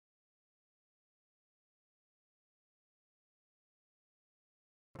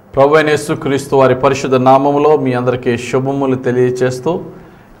ప్రభువైన యేసుక్రీస్తు వారి పరిశుద్ధ నామములో మీ అందరికీ శుభములు తెలియచేస్తూ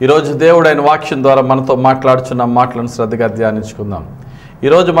ఈరోజు దేవుడు ఆయన వాక్యం ద్వారా మనతో మాట్లాడుచున్న మాటలను శ్రద్ధగా ధ్యానించుకుందాం.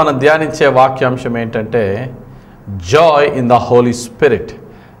 ఈరోజు మనం ధ్యానించే వాక్యాంశం ఏంటంటే Joy in the Holi spirit.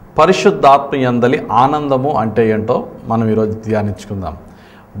 పరిశుద్ధాత్మ యందలి ఆనందము అంటే ఏంటో మనం ఈరోజు ధ్యానించుకుందాం.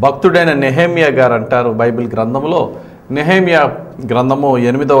 భక్తుడైన నెహెమియా గారు అంటారు బైబిల్ గ్రంథంలో, నెహెమియా గ్రంథము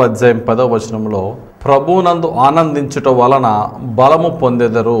 8వ అధ్యాయం 10వ వచనంలో, ప్రభువునందు ఆనందించుట వలన బలము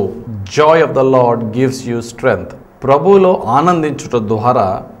పొందెదరు. Joy of the lord gives you strength. ప్రభువులో ఆనందించుట ద్వారా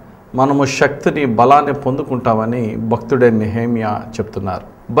మనము శక్తిని, బలాన్ని పొందుకుంటామని భక్తుడైన నెహెమియా చెప్తున్నారు.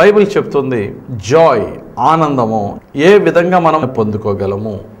 బైబిల్ చెప్తుంది జాయ్, ఆనందము ఏ విధంగా మనం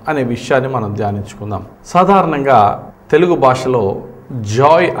పొందుకోగలము అనే విషయాన్ని మనం ధ్యానించుకుందాం. సాధారణంగా తెలుగు భాషలో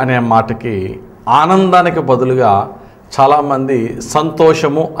జాయ్ అనే మాటకి ఆనందానికి బదులుగా చాలామంది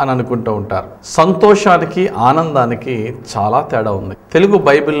సంతోషము అని అనుకుంటూ ఉంటారు. సంతోషానికి ఆనందానికి చాలా తేడా ఉంది. తెలుగు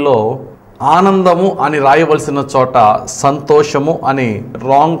బైబిల్లో ఆనందము అని రాయవలసిన చోట సంతోషము అని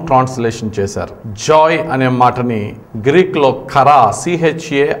రాంగ్ ట్రాన్స్లేషన్ చేశారు. జాయ్ అనే మాటని గ్రీక్లో కరా,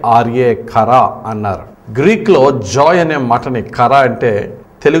 CHARA కరా అన్నారు. గ్రీక్లో జాయ్ అనే మాటని కరా అంటే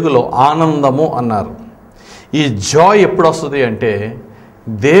తెలుగులో ఆనందము అన్నారు. ఈ జాయ్ ఎప్పుడు వస్తుంది అంటే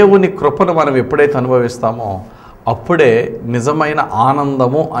దేవుని కృపను మనం ఎప్పుడైతే అనుభవిస్తామో అప్పుడే నిజమైన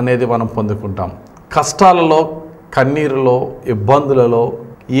ఆనందము అనేది మనం పొందుకుంటాం. కష్టాలలో, కన్నీరులో, ఇబ్బందులలో,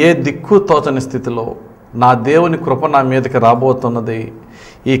 ఏ దిక్కు తోచని స్థితిలో నా దేవుని కృప నా మీదకి రాబోతున్నది,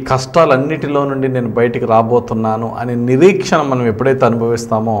 ఈ కష్టాలన్నిటిలో నుండి నేను బయటికి రాబోతున్నాను అనే నిరీక్షణ మనం ఎప్పుడైతే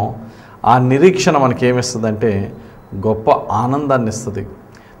అనుభవిస్తామో ఆ నిరీక్షణ మనకేమిస్తుందంటే గొప్ప ఆనందాన్ని ఇస్తుంది.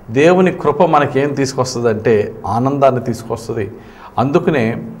 దేవుని కృప మనకేం తీసుకొస్తుందంటే ఆనందాన్ని తీసుకొస్తుంది. అందుకనే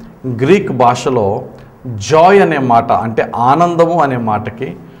గ్రీక్ భాషలో జాయ్ అనే మాట అంటే ఆనందము అనే మాటకి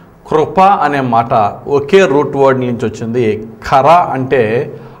కృప అనే మాట ఒకే రూట్ వర్డ్ నుంచి వచ్చింది. ఖరా అంటే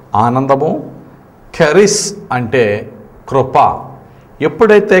ఆనందము, కెరిస్ అంటే కృప.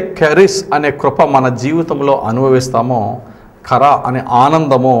 ఎప్పుడైతే కెరిస్ అనే కృప మన జీవితంలో అనుభవిస్తామో ఖరా అనే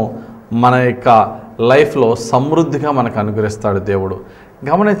ఆనందము మన యొక్క లైఫ్లో సమృద్ధిగా మనకు అనుగ్రహిస్తాడు దేవుడు.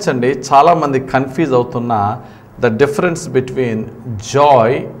 గమనించండి, చాలామంది కన్ఫ్యూజ్ అవుతున్న the difference between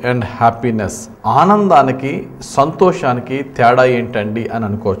Joy and happiness. ఆనందానికి, సంతోషానికి తేడా ఏంటండి అని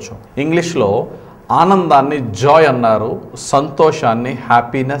అనుకోవచ్చు. ఇంగ్లీష్లో ఆనందాన్ని జాయ్ అన్నారు, సంతోషాన్ని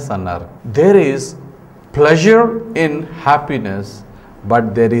హ్యాపీనెస్ అన్నారు. There is pleasure in happiness but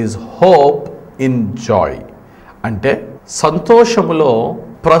there is hope in Joy. అంటే సంతోషములో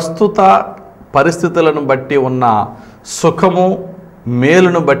ప్రస్తుత పరిస్థితులను బట్టి ఉన్న సుఖము,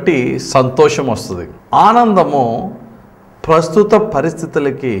 మేలును బట్టి సంతోషం వస్తుంది. ఆనందము ప్రస్తుత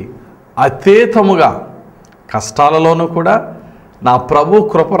పరిస్థితులకి అతీతముగా, కష్టాలలోనూ కూడా నా ప్రభు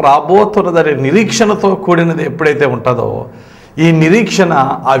కృప రాబోతున్నదనే నిరీక్షణతో కూడినది ఎప్పుడైతే ఉంటుందో ఈ నిరీక్షణ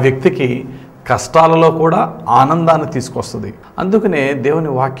ఆ వ్యక్తికి కష్టాలలో కూడా ఆనందాన్ని తీసుకొస్తుంది. అందుకనే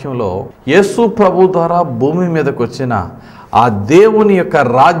దేవుని వాక్యంలో యేసు ప్రభు ద్వారా భూమి మీదకి వచ్చిన ఆ దేవుని యొక్క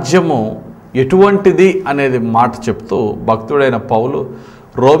రాజ్యము ఎటువంటిది అనేది మాట చెప్తూ భక్తుడైన పౌలు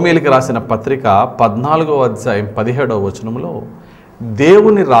రోమీలకు రాసిన పత్రిక 14వ అధ్యాయం 17వ వచనంలో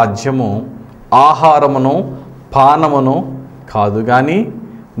దేవుని రాజ్యము ఆహారమును పానమును కాదు గాని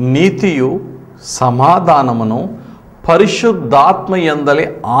నీతియు సమాధానమును పరిశుద్ధాత్మ యందలి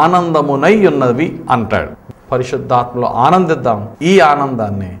ఆనందమునై ఉన్నవి అంటాడు. పరిశుద్ధాత్మలో ఆనందిద్దాం. ఈ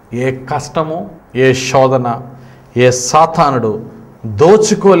ఆనందాన్ని ఏ కష్టము, ఏ శోధన, ఏ సాతానుడు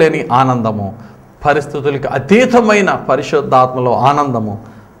దోచుకోలేని ఆనందము, పరిస్థితులకు అతీతమైన పరిశుద్ధాత్మలో ఆనందము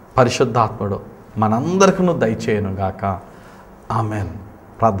పరిశుద్ధాత్ముడు మనందరికీ దయచేయను గాక. ఆమెన్.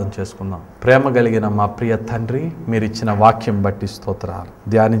 ప్రార్థన చేసుకుందాం. ప్రేమ కలిగిన మా ప్రియ తండ్రి, మీరు ఇచ్చిన వాక్యం బట్టి స్తోత్రాలు.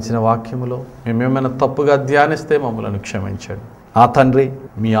 ధ్యానించిన వాక్యములో మేమేమైనా తప్పుగా ధ్యానిస్తే మమ్మల్ని క్షమించండి. ఆ తండ్రి,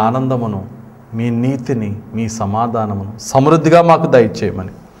 మీ ఆనందమును, మీ నీతిని, మీ సమాధానమును సమృద్ధిగా మాకు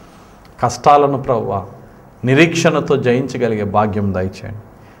దయచేయమని, కష్టాలను ప్రభువా నిరీక్షణతో జయించగలిగే భాగ్యం దయచేయండి.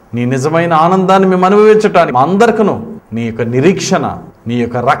 నీ నిజమైన ఆనందాన్ని మేము అనుభవించటానికి అందరికీ నీ యొక్క నిరీక్షణ, నీ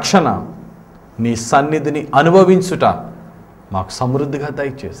యొక్క రక్షణ, నీ సన్నిధిని అనుభవించుట మాకు సమృద్ధిగా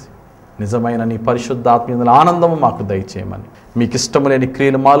దయచేసి నిజమైన నీ పరిశుద్ధాత్మ ఆనందము మాకు దయచేయమని, మీకు ఇష్టము లేని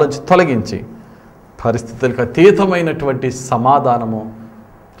క్రియలు మాలోంచి తొలగించి పరిస్థితులకు అతీతమైనటువంటి సమాధానము,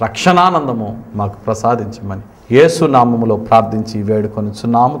 రక్షణానందము మాకు ప్రసాదించమని యేసు నామములో ప్రార్థించి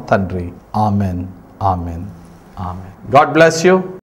వేడుకొనుచున్నాము తండ్రి. Amen. Amen. Amen. God bless you.